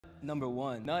number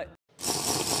one. Nut.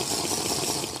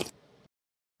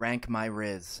 Rank my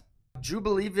Rizz.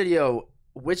 Jubilee video.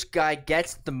 Which guy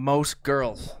gets the most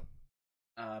girls?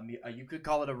 You could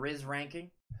call it a Rizz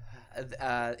ranking.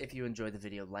 If you enjoyed the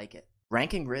video, like it.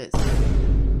 Ranking Rizz.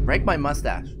 Rank my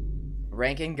mustache.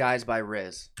 Ranking guys by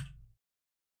Rizz.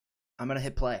 I'm gonna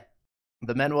hit play.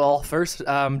 The men will first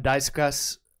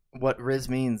discuss what Rizz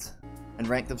means and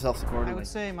rank themselves accordingly. I would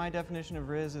say my definition of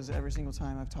Rizz is every single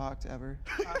time I've talked ever.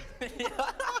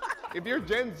 If you're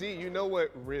Gen Z, you know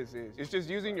what Rizz is. It's just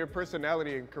using your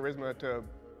personality and charisma to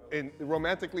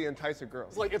romantically entice a girl.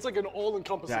 It's like an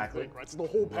all-encompassing Exactly. thing, right? It's the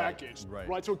whole package,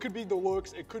 Right. So it could be the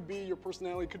looks, it could be your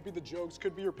personality, it could be the jokes, it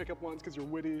could be your pickup lines because you're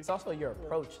witty. It's also your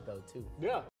approach, though, too.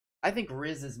 Yeah. I think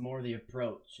Rizz is more the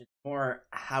approach. It's more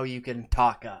how you can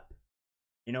talk up.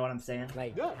 You know what I'm saying?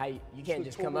 Like, Yeah. how you can't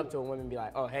just come up to a woman and be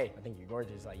like, oh, hey, I think you're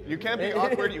gorgeous. Like, You can't be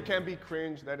awkward, you can't be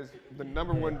cringe. That is the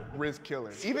 #1 Rizz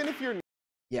killer. Even if you're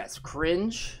Yes,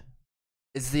 cringe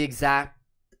is the exact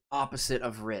opposite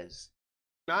of Rizz.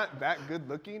 not that good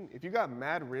looking, if you got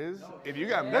mad Rizz, if you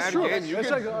got That's mad true. game, you That's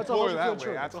can like- explore that 100% way.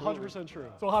 true. That's Absolutely. 100%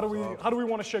 true. So how do we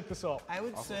want to shake this up? I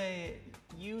would say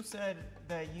you said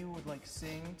that you would like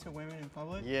sing to women in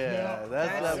public. Yeah,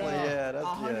 that's definitely, yeah, that's,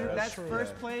 100, yeah. that's true.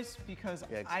 first place because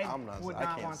Yeah, 'cause I I'm not- would I not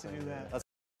can't want to sing do that. that.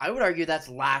 I would argue that's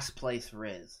last place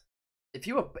Rizz. If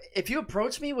you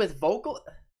approach me with vocal,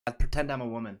 I pretend I'm a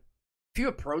woman. If you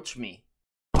approach me,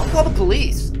 I'll call the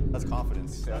police. That's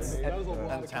confidence. That is a lot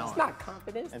And of it's talent. not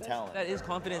confidence. And talent. That is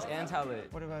confidence and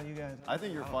talent. What about you guys? I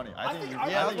think you're funny. I think you're I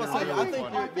really think funny.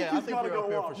 you're I he's think gotta you're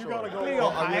go up up. here You for gotta sure. go Can we go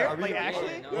up. higher? Are we- Like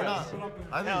actually? We're not. I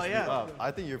think Hell you yeah. should up.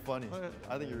 I think you're funny.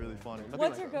 I think you're really funny.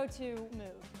 What's your go-to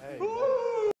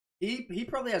move? He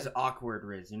probably has awkward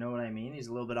Rizz. You know what I mean? He's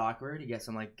a little bit awkward. He gets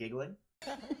some like giggling.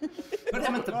 Put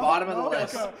him at the bottom of the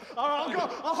list. I'll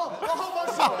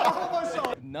hold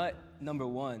myself. Nut number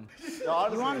one. You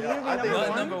want me to be number Nut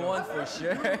one? number one for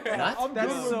sure. Nut?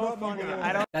 That's so funny.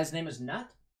 I don't Guy's name is Nut?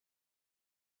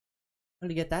 How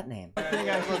did you get that name? think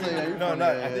I should. No,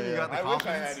 I think you got the I wish I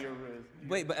confidence. had your Rizz.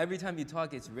 Wait, but every time you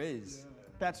talk, it's Rizz.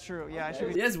 That's true. Yeah, I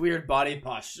should. He has weird body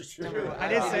posture. I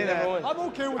did say that. I'm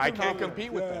okay with I your can't number.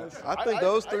 compete with Yes. that. I think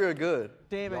those three are good.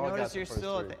 Dave, I Y'all got noticed the you're first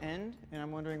still at three. the end, and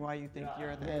I'm wondering why you think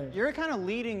you're at the end. You're kind of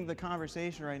leading the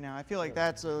conversation right now. I feel like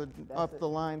that's a up the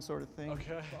line sort of thing.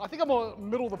 Okay. I think I'm a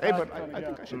middle of the Hey, pack. but I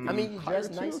think I should. I mean, you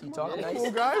dress nice, you talk nice. Cool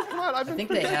guys, come on. I've been I think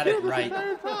they had it right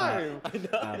time.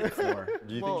 before.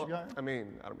 Do you think you got it? I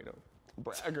mean, I don't mean to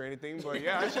brag or anything, but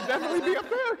yeah, I should definitely be up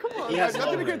there. Come on, He man. has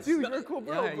Nothing low against Rizz. you. You're a cool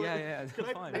bro. Yeah, but- yeah, it's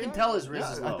fine. I can tell his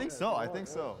Rizz is I low. think so. I think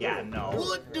so. Yeah, no. I'll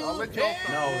let you off that.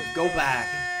 No, go back.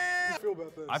 I feel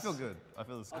about this. I feel good. I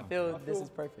feel this. I feel this is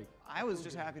perfect. I was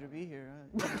just happy to be here.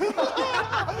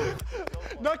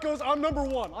 Nut goes, I'm number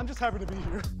one. I'm just happy to be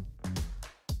here.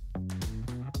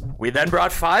 We then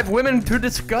brought 5 women to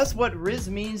discuss what Rizz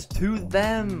means to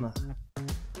them.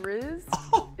 Rizz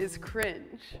is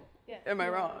cringe. Am I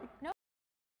wrong?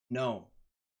 No.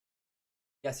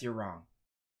 Yes, you're wrong.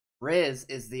 Rizz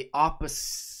is the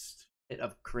opposite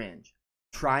of cringe.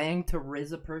 Trying to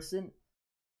Rizz a person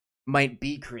might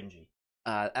be cringy.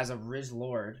 As a Rizz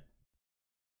Lord,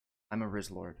 I'm a Rizz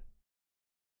Lord.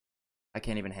 I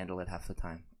can't even handle it half the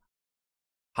time.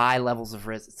 High levels of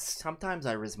Rizz. Sometimes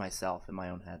I Rizz myself in my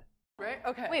own head. Right?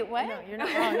 Okay. Wait, what? No, you're not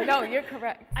wrong. No, you're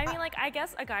correct. I mean, like, I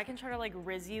guess a guy can try to, like,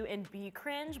 Rizz you and be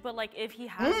cringe, but, like, if he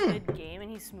has good game and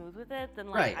he's smooth with it, then,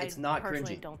 like, Right, I it's not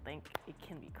personally cringy. don't think it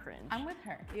can be cringe. I'm with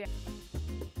her. Yeah.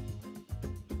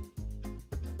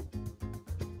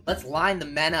 Let's line the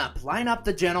men up. Line up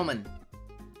the gentlemen.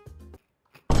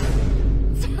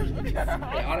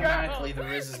 Yeah, automatically, the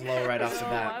Rizz is low right off the I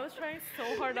bat. was trying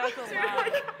so hard not to laugh.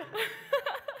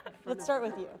 Let's start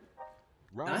with you.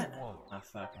 What? Oh,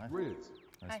 fuck.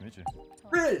 Nice to meet you.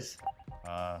 Rizz!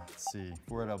 Let's see.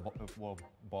 We're at a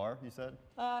bar, you said?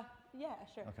 Yeah,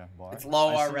 sure. Okay, bar. It's low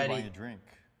I see you already. buying a drink.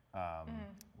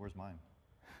 Where's mine?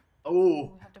 Oh.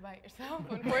 You have to buy it yourself,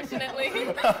 unfortunately.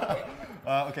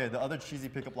 Okay, the other cheesy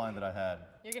pickup line that I had,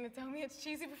 You're gonna tell me it's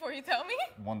cheesy before you tell me?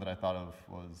 one that I thought of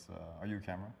was, are you a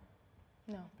camera?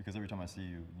 No. Because every time I see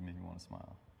you, you make me want to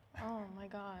smile. Oh my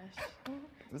gosh.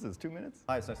 This is 2 minutes?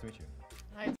 Hi, it's nice to meet you.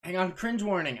 Hang on, cringe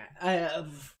warning. I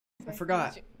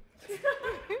forgot.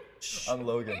 I'm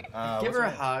Logan. Give what's her your a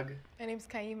name? hug. My name's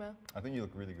Kaima. I think you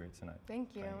look really great tonight.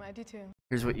 Thank you. I do too.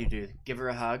 Here's what you do. Give her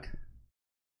a hug.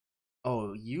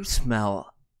 Oh, you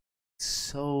smell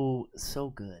so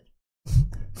good.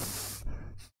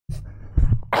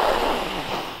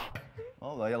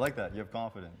 Oh, I like that. You have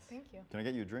confidence. Thank you. Can I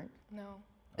get you a drink? No.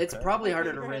 It's probably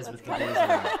harder to Rizz with today's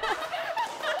one.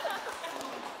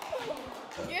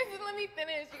 You guys didn't let me me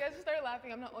finish. You guys just started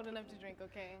laughing. I'm not old enough to drink,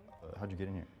 okay? How'd you get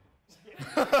in here?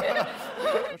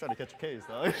 I'm trying to catch a case,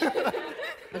 dog.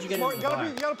 How'd you get Smart, in you the bar?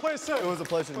 gotta play it safe. It was a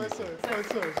pleasure to Play meet it you. safe. Play it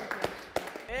safe.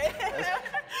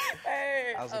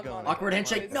 Hey. How's it going? Awkward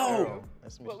handshake? No!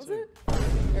 Nice to meet What you was too.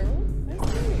 it? Errol? Nice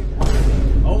to meet you.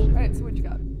 Oh. Alright, so what you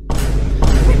got?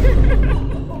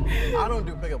 I don't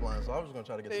do pickup lines, so I was just gonna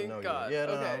try to get to Thank know God. you. Yeah,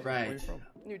 no, Okay. no. Where you Right. from?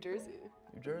 New Jersey.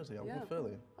 New Jersey. I'm Yeah. from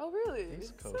Philly. Oh, really?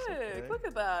 East Coast, Sick. okay. Look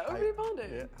at that. How Over you-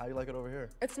 bonding. Yeah. How you like it over here?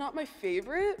 It's not my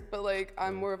favorite, but like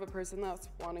I'm more of a person that's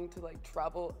wanting to like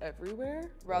travel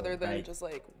everywhere rather than Right. just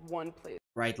like one place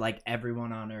Right, like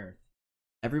everyone on Earth.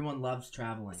 Everyone loves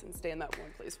traveling. and stay in that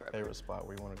one place forever. Favorite spot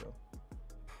where you want to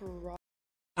go?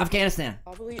 Afghanistan.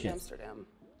 Probably Shit. Amsterdam.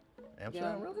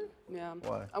 Amsterdam, Yeah. really? Yeah.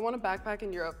 Why? I want to backpack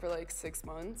in Europe for like 6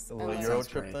 months. The and, little like- Euro sounds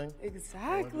trip great. thing?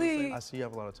 Exactly. I see you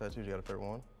have a lot of tattoos. You got a favorite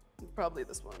one? Probably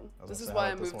this one. was This gonna is say, why I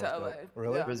like this moved to one's LA. dope.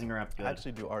 Really? Yeah. Rizzing her up good. I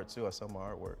actually do art too. I sell my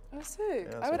artwork. Oh, sick.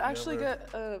 Yeah, I so would if you actually ever-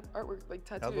 get artwork like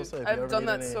gonna tattoos. say, if you I've ever done need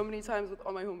that any- so many times with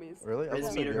all my homies. Really? I was Riz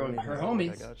gonna say, meet her if you ever going, need her any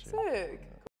artwork, homies. I got you. Sick.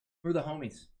 We're the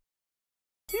homies.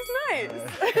 He's nice.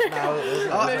 No, it was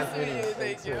Nice to meet you.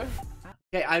 Thank you.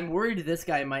 Okay, I'm worried this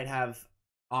guy might have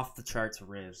off the charts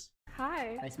Riz.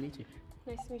 Hi. Nice to meet you.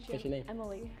 Nice to meet you. What's your name?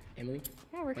 Emily. Emily?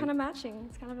 Yeah, we're kind of matching.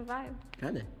 It's kind of a vibe.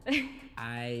 Kinda.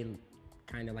 I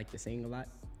kinda like to sing a lot.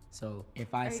 So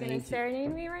if I Are you sang gonna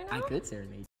serenade me right now? I could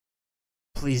serenade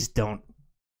Please don't.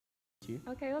 you.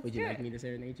 Okay, let's Would do you it. like me to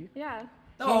serenade you? Yeah.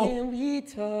 Can we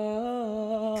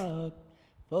talk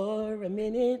for a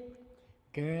minute?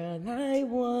 Girl, I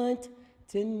want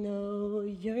to know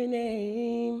your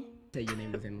name. Say your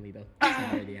name was Emily though. I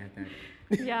already had that.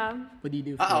 Yeah. What do you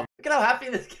do for Uh-oh. Look at how happy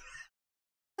this guy.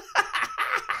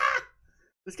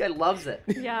 This guy loves it.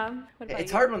 Yeah. What about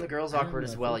It's you? hard when the girl's I don't awkward know,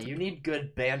 as I well. think You need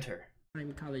good banter. I'm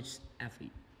a college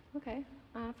athlete. Okay.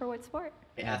 For what sport?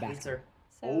 Yeah, athletes are.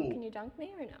 So Oh. can you dunk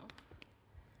me or no?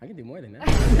 I can do more than that.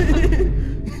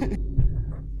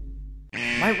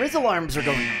 My Rizz alarms are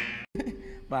going.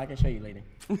 But I can show you later.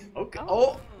 Okay.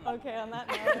 Oh. Okay, on that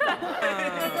note.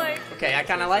 It's like, Okay, I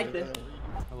kind of liked it.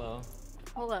 Hello.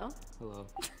 hello. Hello.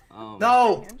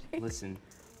 No. Listen.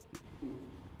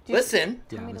 Listen.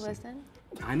 Tell me to listen.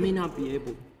 I may not be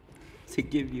able to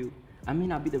give you. I may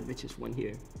not be the richest one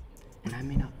here, and I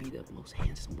may not be the most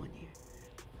handsome one here.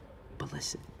 But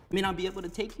listen, I may not be able to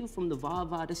take you from the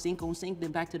Vava to Sink on Sink,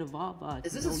 then back to the Vava.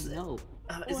 Is this You don't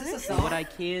know. Is this a So song? what I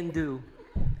can do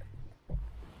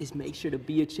is make sure to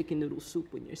be a chicken noodle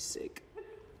soup when you're sick.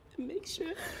 And make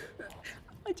sure.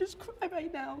 I just cry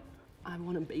right now. I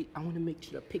want to make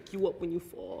sure to pick you up when you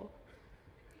fall.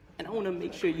 And I want to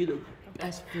make sure you're the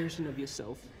best version of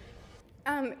yourself.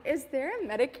 Is there a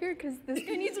medic here? Because this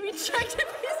guy needs to be checked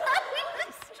if he's having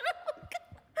a stroke.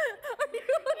 Are you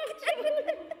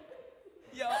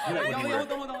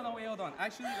okay? Hold on.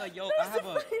 Actually, like,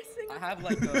 I have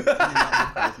like a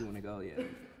In-N-Out if you want to go, yeah.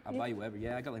 I'll buy you whatever.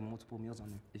 Yeah, I got like multiple meals on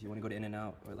there. If you want to go to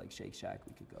In-N-Out or like Shake Shack,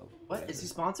 we could go. What? Is he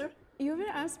sponsored? You haven't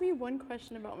asked me one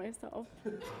question about myself.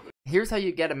 Here's how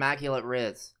you get immaculate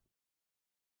Riz.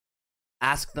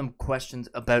 Ask them questions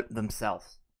about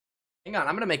themselves. Hang on,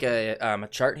 I'm gonna make a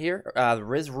chart here.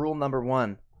 Riz rule number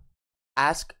 1: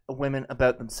 ask women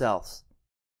about themselves.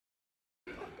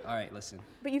 All right, listen.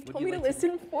 But you've Would told you me to like to-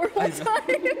 listen 4 more times.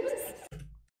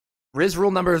 Riz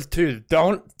rule number 2: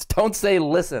 don't say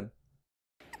listen.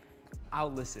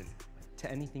 I'll listen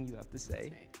to anything you have to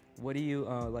say. What do you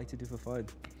like to do for fun?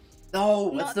 No,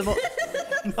 what's the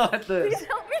not this. Please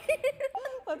help me.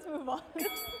 Let's move on.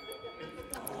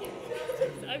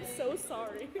 I'm so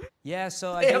sorry. Yeah,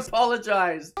 so I I guess.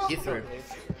 apologize. Get through.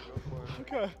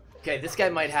 Okay. Okay, this guy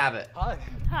might have it. Hi,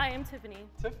 Hi, I'm Tiffany.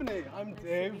 Tiffany. I'm Nice to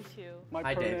Dave. meet you. My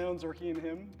Hi, Dave. pronouns are he and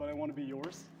him, but I want to be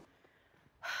yours.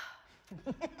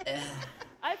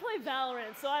 I play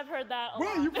Valorant, so I've heard that a Wait,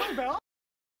 lot. you play Val?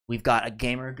 We've got a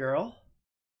gamer girl.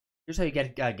 Here's how you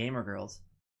get gamer girls.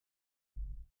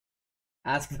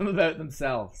 Ask them about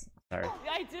themselves. Sorry.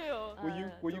 I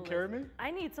do. Will you carry me?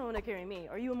 I need someone to carry me.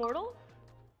 Are you immortal?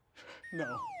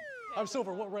 No. I'm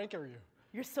silver. What rank are you?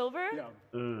 You're silver?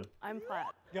 Yeah. I'm plat.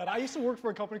 God, I used to work for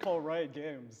a company called Riot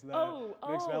Games that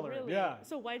makes Valorant. Really? Yeah.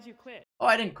 So why'd you quit? Oh,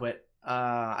 I didn't quit.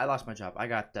 I lost my job. I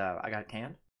got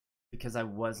canned because I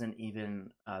wasn't even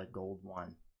gold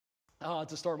 1.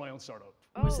 To start my own startup.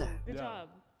 was Oh, that? Good Yeah. job.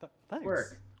 Thanks.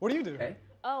 Work. What do you do? Okay.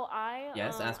 Oh, I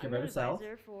Yes, ask her I'm about an herself.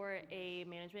 advisor for a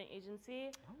management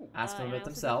agency. Ask them and I about also do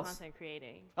themselves. Content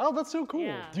creating. Oh, that's so cool.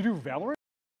 Yeah. Do you do Valorant?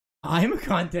 I'm a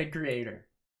content creator.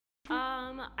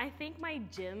 I think my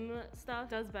gym stuff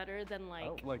does better than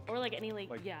or any Like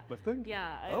yeah. lifting?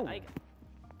 Yeah. Oh. Can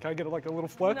I get like a little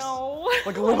flex? No.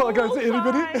 Like a little, like a itty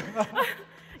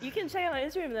bitty? You can check out my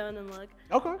Instagram though and then look.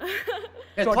 Okay.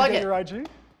 Yeah, So I plug can get it. your IG?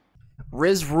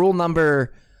 Rizz rule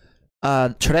number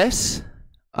tres.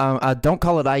 Don't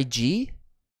call it IG.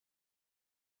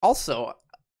 Also,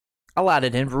 I'll add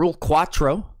it in. Rule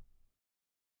cuatro.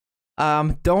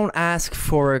 Don't ask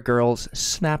for a girl's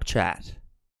Snapchat.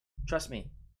 Trust me.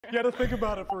 You had to think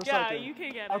about it for a Yeah, second. you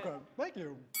can get it. Okay, thank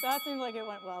you. That seemed like it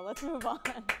went well. Let's move on.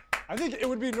 I think it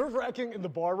would be nerve-wracking in the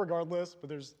bar regardless, but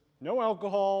there's no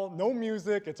alcohol, no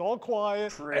music, it's all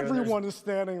quiet. True, Everyone is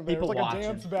standing there. It's people like watching. a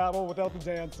dance battle without the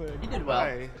dancing. You did well.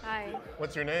 Hi. Hi,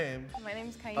 What's your name? my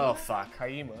name's Kaima. Oh fuck.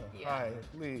 Kaima. Yeah. Hi,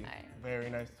 Lee. Hi. Very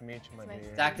nice to meet you, my Nice dear.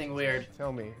 It's acting weird.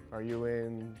 Tell me, are you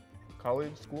in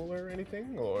college, school, or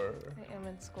anything? Or I am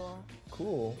in school.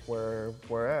 cool? Where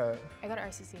at? I go to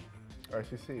RCC.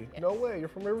 RCC. Yes. No way. You're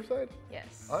from Riverside?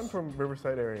 Yes. I'm from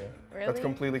Riverside area. That's Really?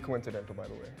 completely coincidental, by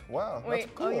the way. Wow. Wait,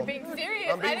 that's cool. oh, you're being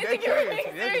serious? I'm being I didn't dead think you were serious.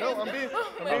 being Yes, serious. no, I'm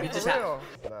being We for just have- real.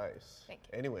 Nice. Thank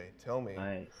you. Anyway, tell me,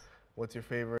 Nice. what's your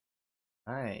favorite?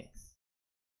 Nice.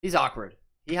 He's awkward.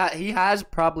 He has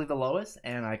probably the lowest,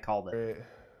 and I called it.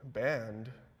 Band?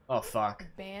 Oh fuck.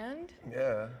 Band?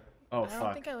 Yeah. Oh I don't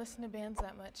fuck. think I listen to bands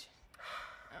that much.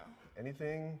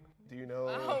 Anything? Do you know?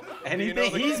 Oh. Do you know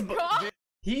Anything? the-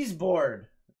 He's bored.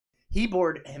 He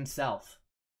bored himself.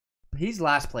 He's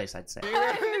last place, I'd say.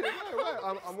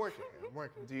 I'm working. I'm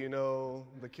working. Do you know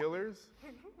the Killers?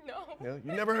 No. No,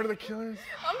 you never heard of the Killers?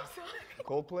 I'm sorry.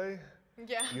 Coldplay?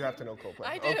 Yeah. You have to know Coldplay.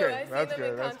 I do. Okay, I see that's them good.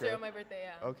 in That's concert good. on my birthday,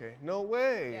 yeah. Okay, no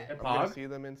way. Yeah. I'm gonna Pog? see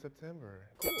them in September.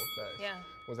 Cool. Nice. Yeah.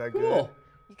 Was that Cool. good?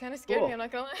 You kind of scared Cool. me, I'm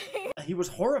not gonna lie. He was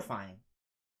horrifying.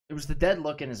 It was the dead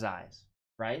look in his eyes,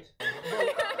 right?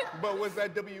 But was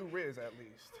that W Rizz at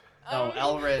least? No,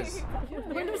 El Rizz.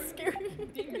 What a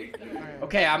scary.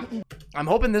 Okay, I'm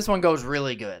hoping this one goes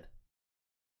really good.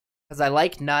 Cause I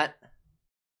like Nut,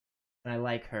 and I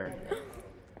like her.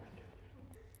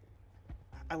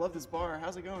 I love this bar.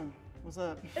 How's it going? What's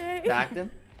up? Hey. Acting?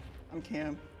 I'm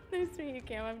Cam. Nice to meet you,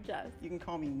 Cam. I'm Jess. You can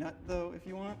call me Nut though if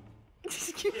you want.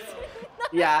 Excuse me.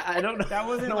 Yeah, I don't know. That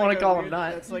wasn't. I don't like want a to call him weird-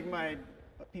 Nut. That's like my.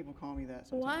 People call me that.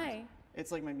 Sometimes. Why?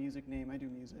 It's like my music name. I do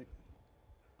music.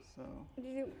 So. Do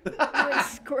you like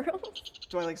squirrels?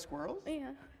 Do I like squirrels?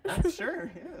 Yeah.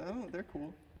 Sure. Yeah. I don't, they're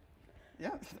cool. Yeah.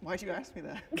 Why'd you ask me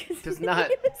that? Cause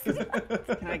Nut.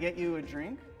 Can I get you a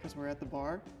drink? Cause we're at the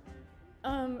bar.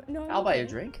 No. I'll buy you a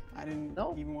drink. I didn't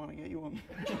No. even want to get you one.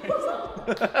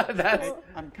 That's.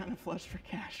 I'm kind of flush for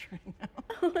cash right now.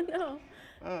 Oh no.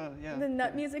 Yeah. The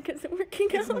nut music isn't working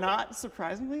It's out. not,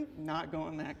 surprisingly, not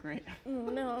going that great. Oh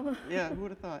no. Yeah, who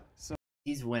would have thought? So,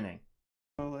 He's winning.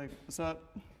 like, what's up?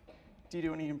 Do you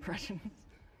do any impressions?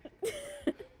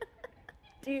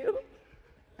 Do you?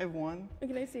 I have one.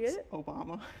 Can I see it?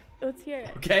 Obama. Let's hear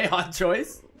it. Okay, hot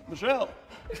choice. Michelle.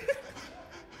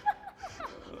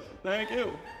 Thank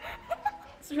you.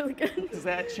 It's really good. Does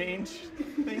that change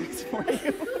things for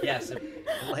you? Yes, it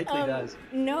likely does.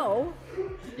 No.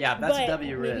 Yeah, that's but a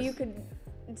W Rizz. maybe you could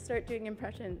start doing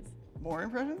impressions. More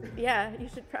impressions? Yeah, you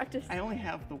should practice. I only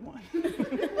have the one.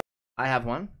 I have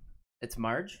one. It's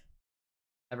Marge.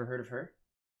 Ever heard of her?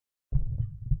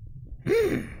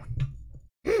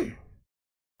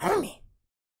 Homie.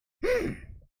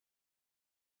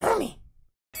 Homie.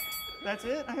 That's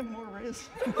it? I have more Rizz.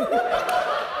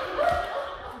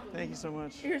 Thank you so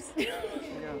much. You're Yeah.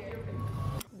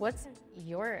 What's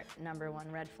your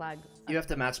 #1 red flag You have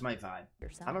to match my vibe.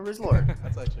 yourself? I'm a Rizz Lord.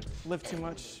 That's actually. Lift too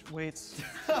much weights.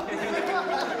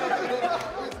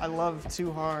 I love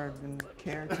too hard and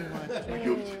care too much.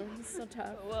 It's so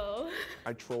tough. Whoa.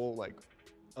 I troll like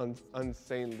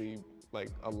insanely like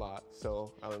a lot,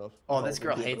 so I don't know. Oh, this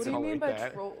girl hates What do you it. mean like by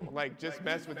that. troll? Like just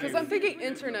mess with you. Because I'm thinking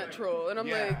internet troll, and I'm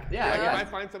like, Yeah, Like, yeah. if I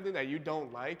find something that you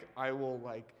don't like, I will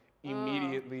like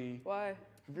immediately why?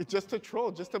 just to troll,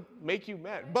 just to make you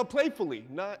mad, but playfully,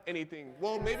 not anything.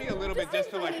 Well, maybe a little bit just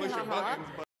to like push your buttons,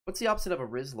 but What's the opposite of a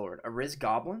Rizz Lord? A Rizz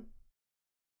Goblin?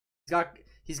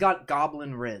 He's got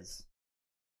Goblin Rizz.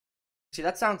 See,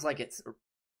 that sounds like it's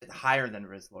higher than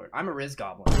Rizz Lord. I'm a Rizz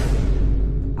Goblin.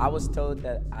 I was told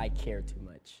that I care too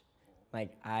much.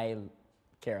 Like, I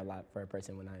care a lot for a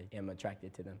person when I am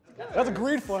attracted to them. That's a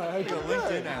green flag.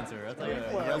 LinkedIn answer. That's like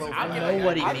a yellow I flag. know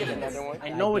what he I'll give means. another one. I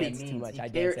know what he dance too means. much. He, I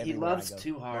care- dance he everywhere I loves go.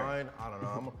 too hard. Mine, I don't know.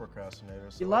 I'm a procrastinator.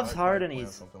 So loves I hard might and plan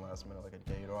he's- something last minute, like a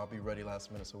date, or I'll be ready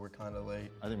last minute, so we're kind of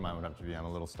late. I think mine would have to be I'm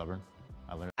a little stubborn.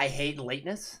 I learned I hate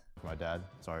lateness. from my dad.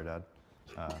 Sorry, Dad.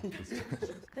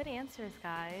 Good answers,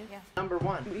 guys. Yeah.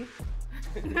 #1.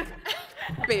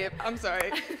 Babe, I'm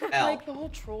sorry. L. Like the whole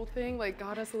troll thing, like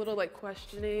got us a little like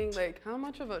questioning, like how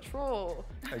much of a troll?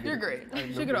 You're great.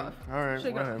 Shake it off. all right,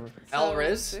 Shake it off. whatever. L So,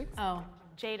 Rizz? 6? Oh,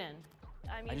 Jaden.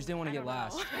 I mean, I just didn't want to get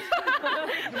last.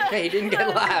 Okay, he didn't get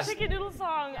last. Chicken Noodle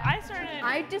song. I started.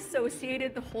 I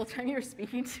dissociated the whole time you were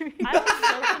speaking to me. I was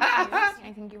so confused.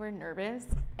 I think you were nervous,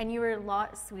 and you were a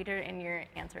lot sweeter in your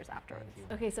answers afterwards.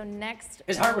 Okay, so next.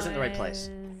 His heart was in the right place.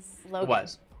 Logan. It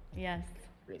was. Yes.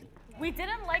 Really? We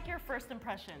didn't like your first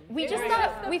impression. We just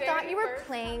thought you were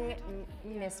playing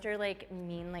Mr. like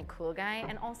mean like cool guy,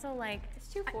 and also like It's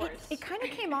too forced. it kind of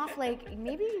came off like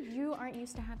maybe you aren't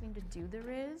used to having to do the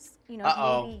Rizz. You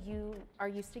know, maybe you are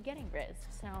used to getting Rizz.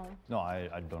 So No, I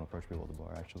don't approach people at the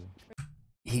bar, actually.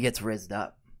 He gets rizzed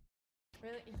up.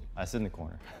 Really? I sit in the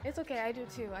corner. It's okay, I do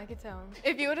too, I could tell.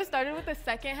 If you would have started with the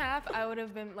second half, I would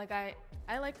have been like, I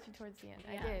liked you towards the end.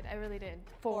 Yeah. I did, I really did.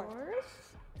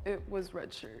 Fourth? It was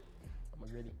red shirt. I'm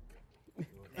a gritty.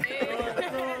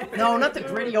 No, not the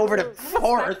gritty over to I respect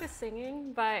fourth. the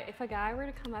singing, but if a guy were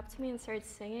to come up to me and start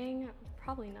singing,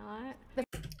 probably not.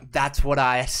 That's what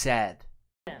I said.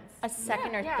 a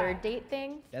second or third date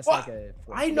thing. That's What? like a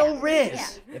fourth. I know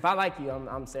Rizz. Yeah. If I like you,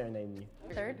 I'm serenading you.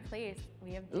 Third place,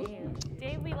 we have Dave.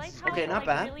 Dave, we liked how Okay, not like,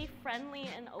 bad. really friendly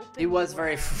and open. He was you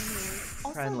very were.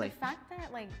 friendly. Also, the fact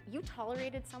that like you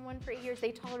tolerated someone for 8 years,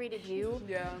 they tolerated you.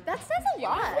 Yeah. That says a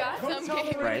lot.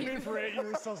 Right. Me for 8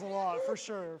 years says a lot, for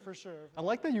sure, for sure. I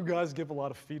like that you guys give a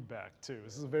lot of feedback too.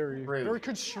 This is a very, Rude. very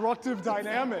constructive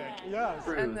dynamic. Yes.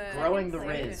 Rude. And then- Growing the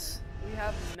Rizz. We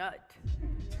have Nut.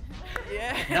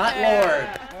 Yeah. Not Lord.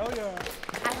 Hell yeah.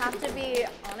 I have to be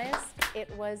honest, it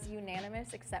was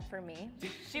unanimous except for me.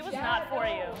 She was not for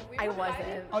you. I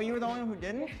wasn't. Oh, you were the only one who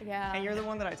didn't? Yeah. And you're the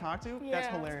one that I talked to? That's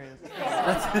hilarious.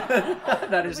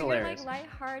 That is But hilarious. You're like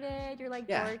lighthearted, you're like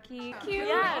Yeah. dorky, cute.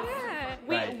 Yes. Yeah.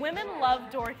 Right. Women love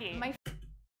dorky. My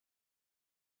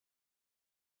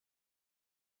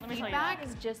Let me tell you feedback that.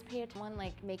 is just pay it to one,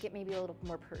 like make it maybe a little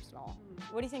more personal.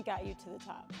 What do you think got you to the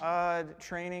top?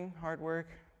 Training, hard work,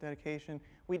 dedication.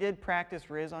 We did practice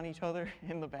Rizz on each other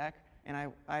in the back, and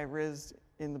I Rizzed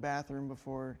in the bathroom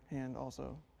beforehand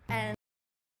also. And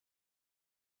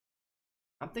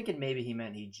I'm thinking maybe he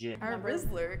meant he jibbed. Our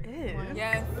Rizzler is.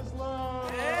 Yes.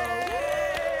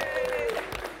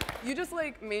 You just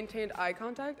like maintained eye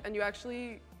contact and you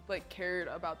actually like cared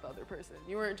about the other person.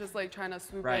 You weren't just like trying to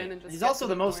swoop Right. in and just He's get also to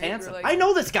the most point. You were handsome. like, I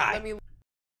know this guy. Let me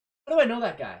How do I know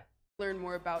that guy? learn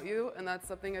more about you, and that's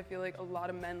something I feel like a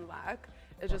lot of men lack.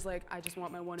 It's just like, I just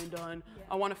want my one and done.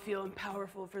 I want to feel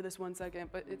powerful for this 1 second,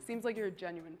 but it seems like you're a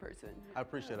genuine person. I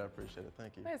appreciate it.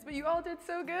 Thank you. Nice, but you all did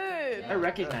so good. I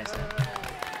recognize him.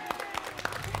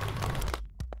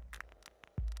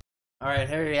 All right,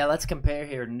 here, yeah, let's compare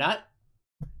here. Nut.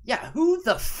 Yeah, who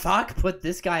the fuck put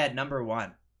this guy at number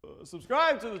 1?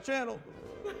 Subscribe to the channel.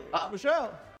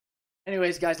 Michelle.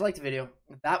 Anyways, guys, like the video.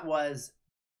 That was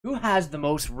who has the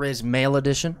most Rizz male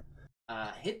edition.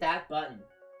 Hit that button.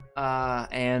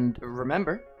 And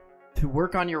remember to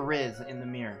work on your Rizz in the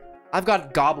mirror. I've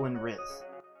got Goblin Rizz.